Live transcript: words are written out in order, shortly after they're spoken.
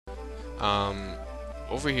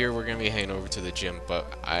Over here we're gonna be heading over to the gym, but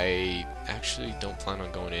I actually don't plan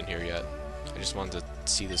on going in here yet. I just wanted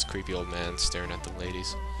to see this creepy old man staring at the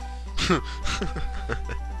ladies.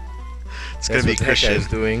 It's That's gonna be what that Christian guy's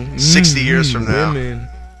doing. 60 years from now. Women.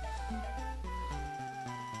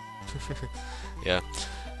 Yeah,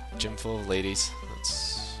 gym full of ladies.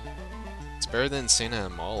 It's better than sitting at a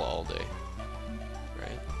mall all day,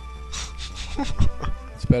 right?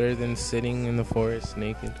 It's better than sitting in the forest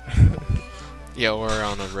naked. Yeah, or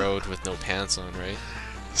on a road with no pants on, right?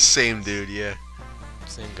 Same dude, yeah.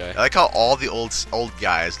 Same guy. I like how all the old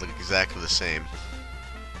guys look exactly the same.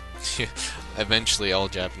 Eventually, all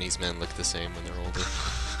Japanese men look the same when they're older.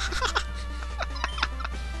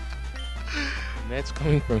 And that's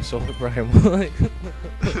coming from SolarPrimal.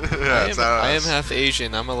 Yeah, I am half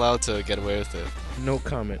Asian. I'm allowed to get away with it. No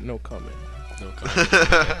comment. No comment. No comment.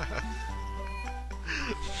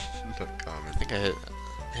 No comment. I think I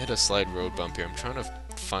hit a slide road bump here. I'm trying to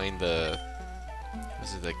find the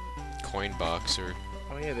coin box or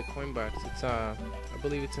Oh yeah, the coin box. It's I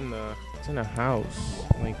believe it's in a house,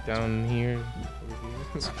 like down here, over here.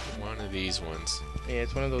 it's one of these ones. Yeah,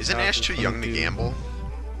 it's one of those. Isn't Ash houses too young to coming through. gamble?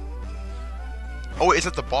 Oh, it's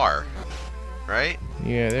at the bar, right?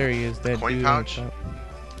 Yeah, there he is. That Coin dude pouch? on top.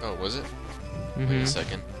 Oh, was it? Wait Mhm. a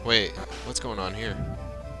second. Wait, what's going on here?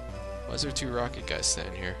 Why is there two rocket guys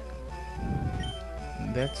standing here?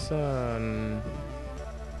 That's They're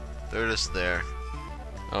just there.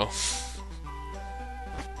 Oh.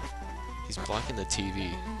 He's blocking the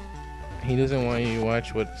TV. he doesn't want you to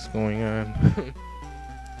watch what's going on.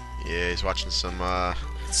 Yeah, he's watching some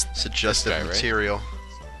It's suggestive this guy, right? material.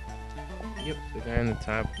 Yep, the guy on the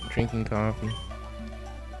top drinking coffee.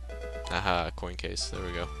 Aha, coin case. There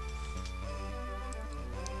we go.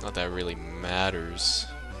 Not that it really matters.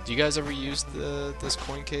 Do you guys ever use this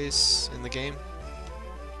coin case in the game?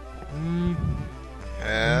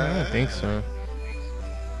 I don't think so.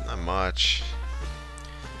 Not much.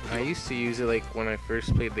 I used to use it like when I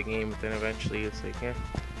first played the game, but then eventually it's like, yeah,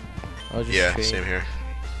 I'll just Yeah, trade. same here.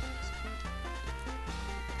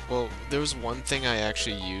 Well, there was one thing I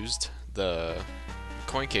actually used the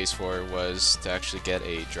coin case for was to actually get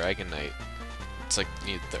a Dragon Knight. It's like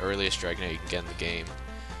the earliest Dragon Knight you can get in the game.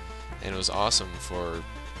 And it was awesome for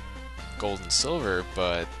gold and silver,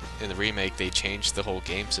 but in the remake they changed the whole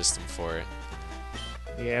game system for it.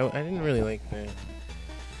 Yeah, I didn't really like that.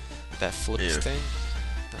 That flips Yeah. thing?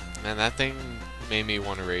 Man, that thing made me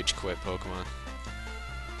want to rage quit Pokemon.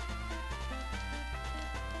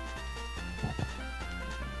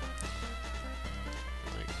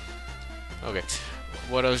 Okay,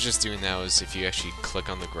 what I was just doing now is if you actually click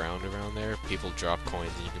on the ground around there, people drop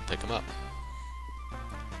coins and you can pick them up.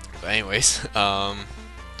 But anyways,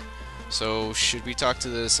 so should we talk to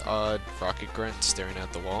this odd Rocket Grunt staring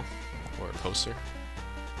at the wall? Or a poster?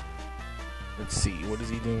 Let's see, what is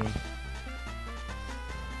he doing?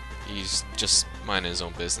 He's just minding his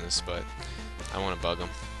own business, but I want to bug him.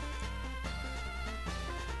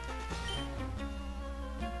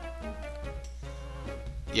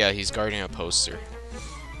 Yeah, he's guarding a poster.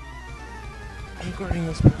 I'm guarding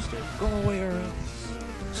this poster. Go away or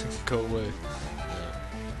else. Go away. Yeah.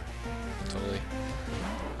 Totally.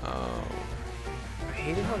 I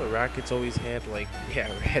hated how the Rockets always had like, yeah,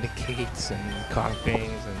 eradicates and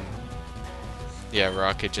coughings and Yeah,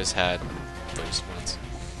 Rocket just had those ones.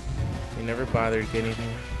 they never bothered getting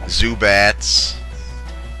them. Zubats.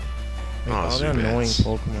 Like, Oh, all the Zubats. annoying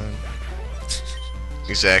Pokemon.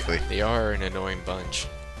 Exactly. They are an annoying bunch.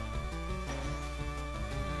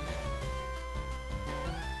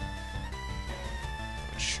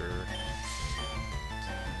 Not sure.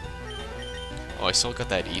 Oh, I still got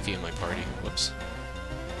that Eevee in my party. Whoops.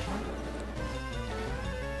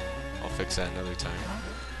 I'll fix that another time.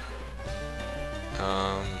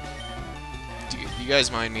 Do you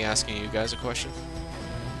guys mind me asking you guys a question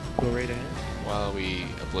Go right ahead. while we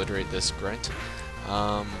obliterate this grunt?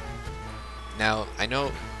 Now, I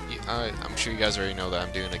know, I'm sure you guys already know that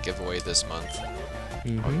I'm doing a giveaway this month.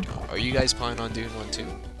 Are you guys planning on doing one too?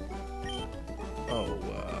 Oh,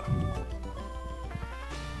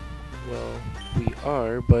 well, we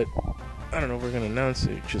are, but I don't know if we're gonna announce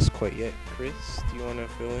it just quite yet. Chris, do you wanna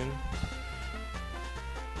fill in?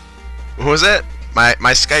 What was that? My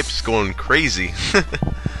Skype's going crazy.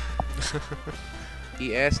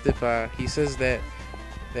 He asked if he says that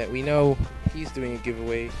we know he's doing a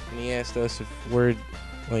giveaway, and he asked us if we're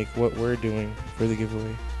like what we're doing for the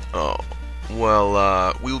giveaway. Oh,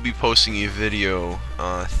 well, we will be posting a video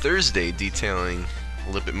Thursday detailing a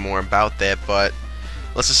little bit more about that, but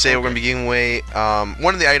let's just say we're going to be giving away,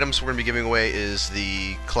 one of the items we're going to be giving away is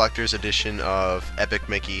the collector's edition of Epic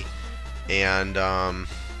Mickey. and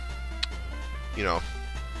you know,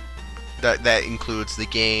 that includes the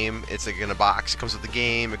game. It's like in a box. It comes with the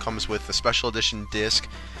game. It comes with a special edition disc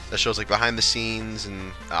that shows like behind the scenes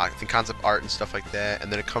and I think concept art and stuff like that.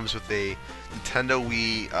 And then it comes with a Nintendo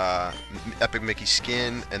Wii Epic Mickey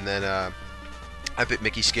skin, and then Epic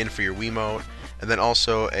Mickey skin for your Wiimote, and then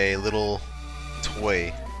also a little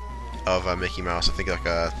toy of Mickey Mouse. I think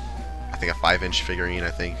a 5-inch figurine.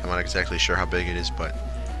 I think I'm not exactly sure how big it is, but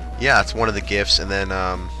yeah, it's one of the gifts. And then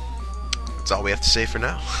that's all we have to say for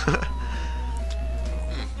now.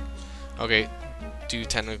 Okay, due to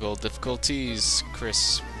technical difficulties,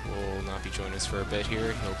 Chris will not be joining us for a bit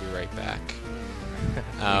here. He'll be right back.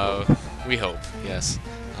 We hope, yes.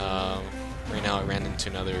 Right now I ran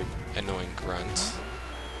into another annoying grunt.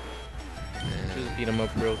 Just beat him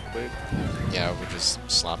up real quick. Yeah, we're just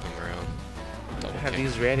slopping around. I have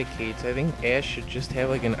these Radicates. I think Ash should just have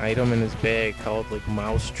like an item in his bag called like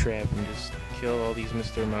Mouse Trap and just kill all these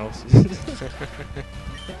Mr. Mouses.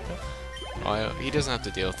 Oh, he doesn't have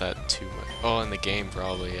to deal with that too much. Oh, in the game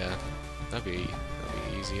probably, yeah. That'd be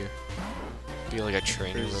easier. Be like a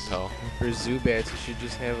trainer repel. For Zubats, you should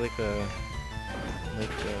just have like a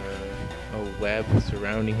web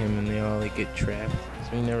surrounding him, and they all like get trapped,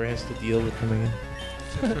 so he never has to deal with them again.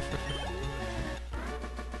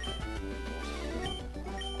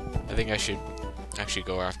 I think I should actually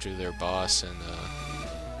go after their boss and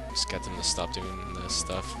just get them to stop doing this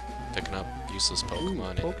stuff, picking up useless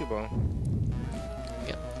Pokemon. Ooh, Pokeball.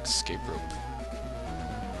 Yeah, escape rope.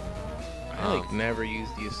 I like never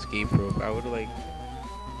used the escape rope. I would like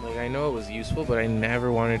I know it was useful, but I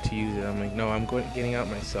never wanted to use it. I'm like, no, I'm getting out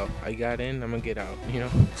myself. I got in, I'm gonna get out. You know?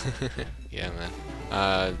 Yeah,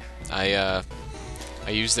 man. I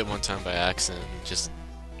used it one time by accident, and just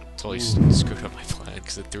totally screwed up my plan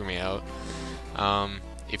because it threw me out.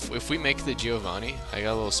 If we make the Giovanni, I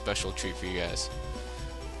got a little special treat for you guys.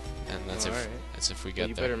 And that's if we get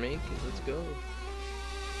you there. You better make it. Let's go.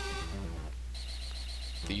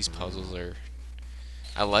 These puzzles are...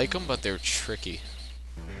 I like them, but they're tricky.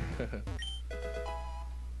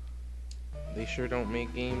 They sure don't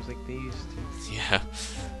make games like these. Yeah,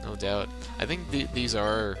 no doubt. I think these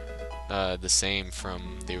are the same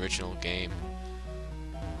from the original game.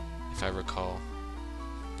 If I recall.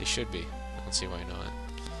 They should be. I don't see why not.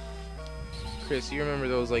 Chris, you remember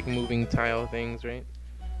those like moving tile things, right?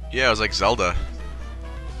 Yeah, it was like Zelda.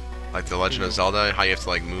 Like the Legend of Zelda, how you have to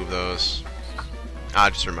like move those.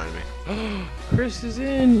 It just reminded me. Chris is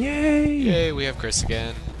in! Yay! Yay, we have Chris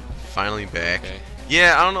again. Finally back. Okay.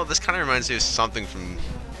 Yeah, I don't know, this kind of reminds me of something from...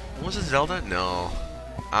 Was it Zelda? No.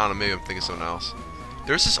 I don't know, maybe I'm thinking of something else.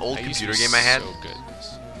 There was this old computer game I had. So good.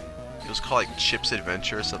 It was called like Chip's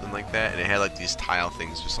Adventure or something like that, and it had like these tile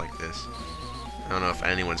things just like this. I don't know if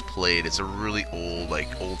anyone's played. It's a really old,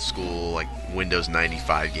 like old school, like Windows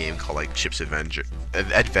 95 game called like Chip's Adventure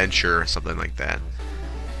or something like that.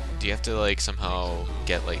 Do you have to like somehow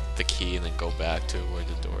get like the key and then go back to where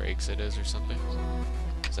the door exit is or something?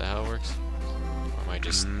 Is that how it works? Or am I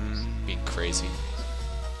just being crazy?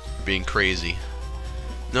 Being crazy.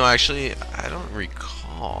 No, actually, I don't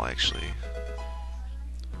recall, actually.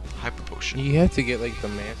 Hyper Potion. You have to get like the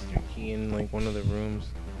master key in like one of the rooms,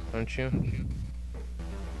 don't you? I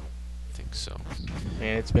think so.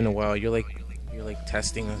 Man, it's been a while. You're like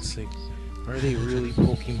testing us. Like, are they really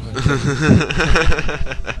Pokemon?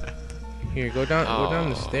 Here, go down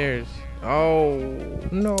the stairs. Oh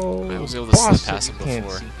no! I was able to slip past him can't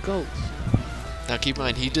before. see goats. Now keep in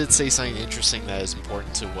mind, he did say something interesting that is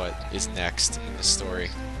important to what is next in the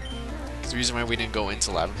story. The reason why we didn't go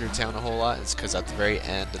into Lavender Town a whole lot is because at the very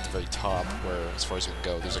end, at the very top, where as far as we can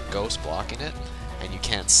go, there's a ghost blocking it, and you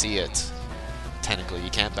can't see it. Technically, you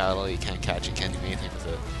can't battle it, you can't catch it, you can't do anything with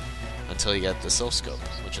it until you get the Silscope,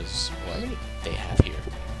 which is what they have here.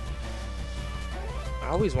 I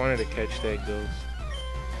always wanted to catch that ghost.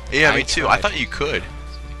 Yeah, me too. I thought you could.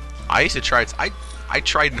 I used to try it. I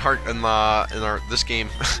tried in this game,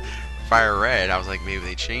 FireRed. I was like, maybe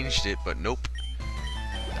they changed it, but nope.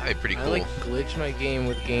 That'd be pretty cool. I like glitched my game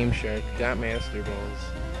with Game Shark, got Master Balls,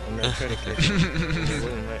 and I tried to catch it. It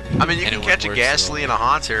wouldn't let me. I mean, you can catch a Ghastly and a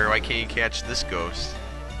Haunter. Why can't you catch this ghost?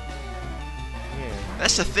 Yeah.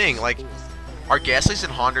 That's the thing. Like, are Ghastlies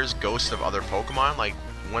and Haunters ghosts of other Pokemon? Like,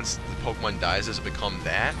 once the Pokemon dies, does it become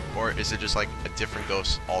that, or is it just like a different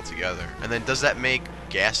ghost altogether? And then does that make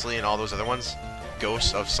Ghastly and all those other ones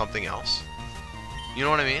ghosts of something else? You know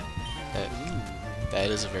what I mean? That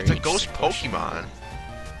is a very It's a ghost question. Pokemon.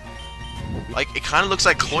 Like, it kind of looks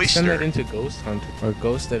like Cloyster. Send that into Ghost Hunt or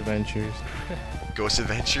Ghost Adventures. Ghost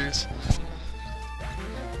Adventures?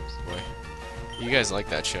 Boy. You guys like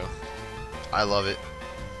that show. I love it.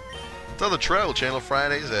 It's on the Travel Channel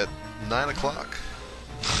Fridays at 9 o'clock.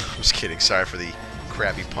 I'm just kidding. Sorry for the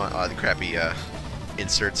crappy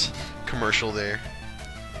inserts commercial there.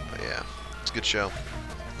 But yeah, it's a good show.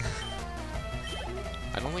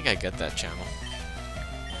 I don't think I get that channel.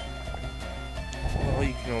 Well,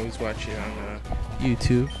 you can always watch it on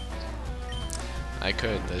YouTube. I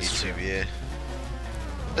could. That's YouTube, true. yeah.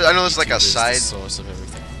 I know it's like YouTube a is the side source of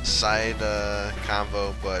everything.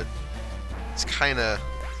 convo, but it's kind of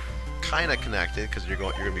connected because you're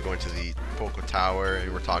gonna be going to the Poco Tower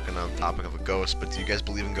and we're talking on the topic of a ghost. But do you guys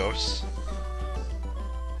believe in ghosts?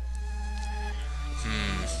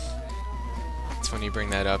 It's funny you bring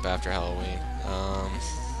that up after Halloween.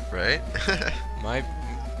 Right?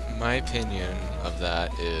 My opinion of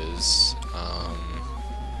that is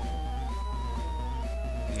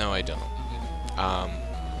no, I don't.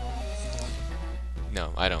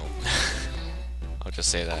 No, I don't. I'll just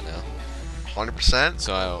say that now. 100%.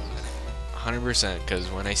 So 100%, because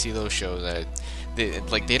when I see those shows,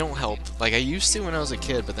 they don't help. Like I used to when I was a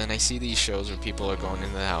kid, but then I see these shows where people are going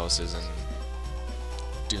into the houses and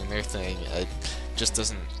doing their thing. It just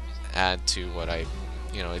doesn't add to what it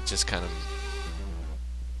just kind of,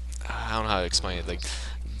 I don't know how to explain it. Like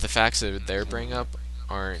the facts that they're bringing up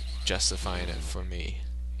aren't justifying it for me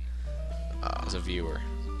as a viewer.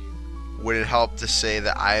 Would it help to say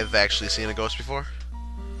that I've actually seen a ghost before?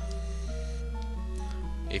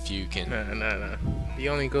 If you can. No. The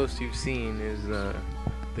only ghost you've seen is the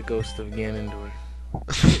ghost of Ganondorf.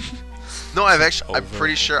 No, I'm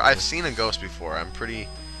pretty sure I've seen a ghost before. I'm pretty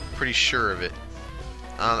sure of it.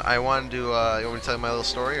 I wanted to. You want me to tell you my little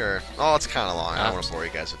story, or? Oh, it's kind of long. I don't want to bore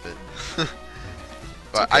you guys with it.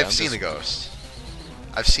 But okay, I've seen a ghost.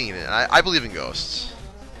 I've seen it. And I believe in ghosts.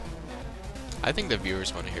 I think the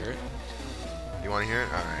viewers want to hear it. You want to hear it?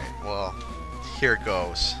 All right. Well, here it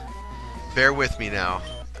goes. Bear with me now.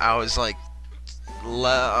 I was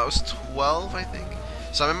 12, I think.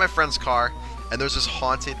 So I'm in my friend's car, and there's this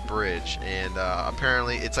haunted bridge, and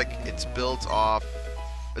apparently it's built off.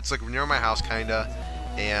 It's like near my house, kinda,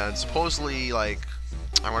 and supposedly I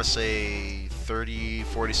want to say 30,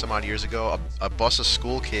 40 some odd years ago, a bus of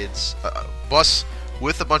school kids, a bus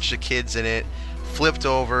with a bunch of kids in it, flipped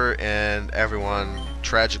over, and everyone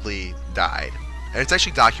tragically died. And it's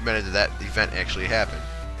actually documented that event actually happened.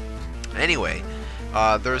 Anyway,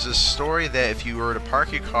 there's a story that if you were to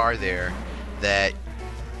park your car there, that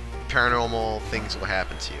paranormal things will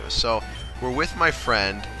happen to you. So we're with my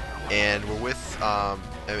friend, and we're with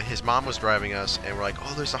his mom was driving us, and we're like,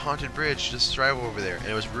 oh, there's a haunted bridge, just drive over there. And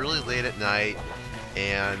it was really late at night,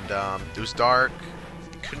 and it was dark,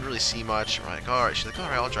 couldn't really see much. We're like, all right. She's like, all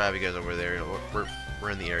right, I'll drive you guys over there. We're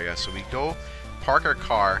in the area, so we go park our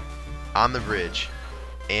car on the bridge,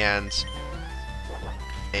 and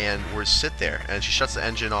we sit there, and she shuts the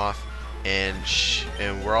engine off, and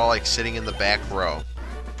we're all sitting in the back row.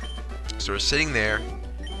 So we're sitting there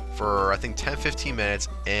for I think 10-15 minutes,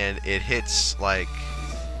 and it hits I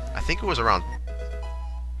think it was around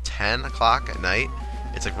 10 o'clock at night.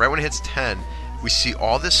 It's right when it hits 10, we see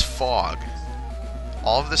all of this fog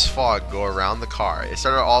go around the car. It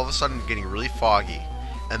started all of a sudden getting really foggy,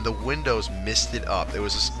 and the windows misted up. It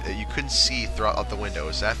was just, you couldn't see throughout the window. It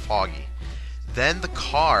was that foggy. Then the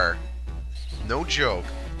car, no joke,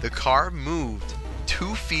 the car moved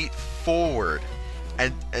 2 feet forward.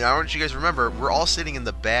 And I want you guys to remember, we're all sitting in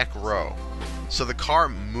the back row. So the car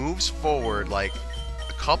moves forward a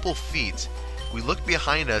couple feet. We look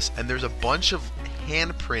behind us, and there's a bunch of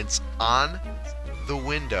handprints on the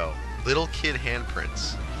window. Little kid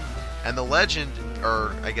handprints. And the legend,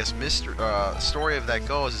 or I guess story of that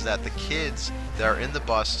goes, is that the kids that are in the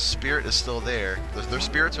bus, spirit is still there. Their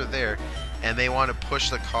spirits are there, and they want to push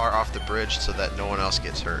the car off the bridge so that no one else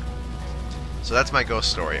gets hurt. So that's my ghost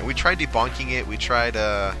story. And we tried debunking it, we tried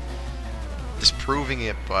disproving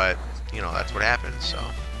it, but that's what happened. So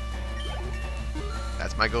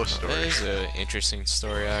that's my ghost story. That is an interesting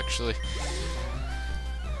story, actually.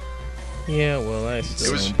 Yeah, well, I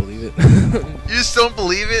still don't believe it. You just don't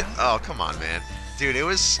believe it? Oh, come on, man, dude. It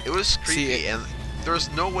was creepy, and there was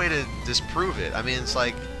no way to disprove it. I mean, it's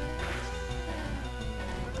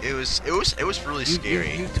it was really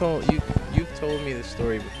scary. You've told me the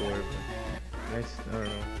story before, but I don't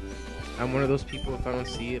know. I'm one of those people. If I don't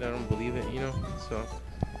see it, I don't believe it. So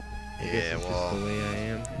I guess it's just the way I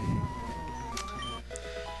am.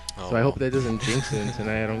 So I hope that doesn't jinx it, and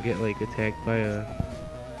tonight I don't get attacked by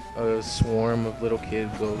a swarm of little kid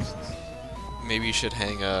ghosts. Maybe you should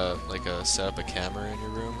set up a camera in your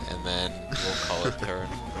room, and then we'll call it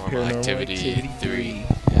Paranormal Activity 3.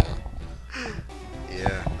 Yeah.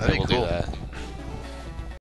 Yeah, that'd And be we'll cool. do that.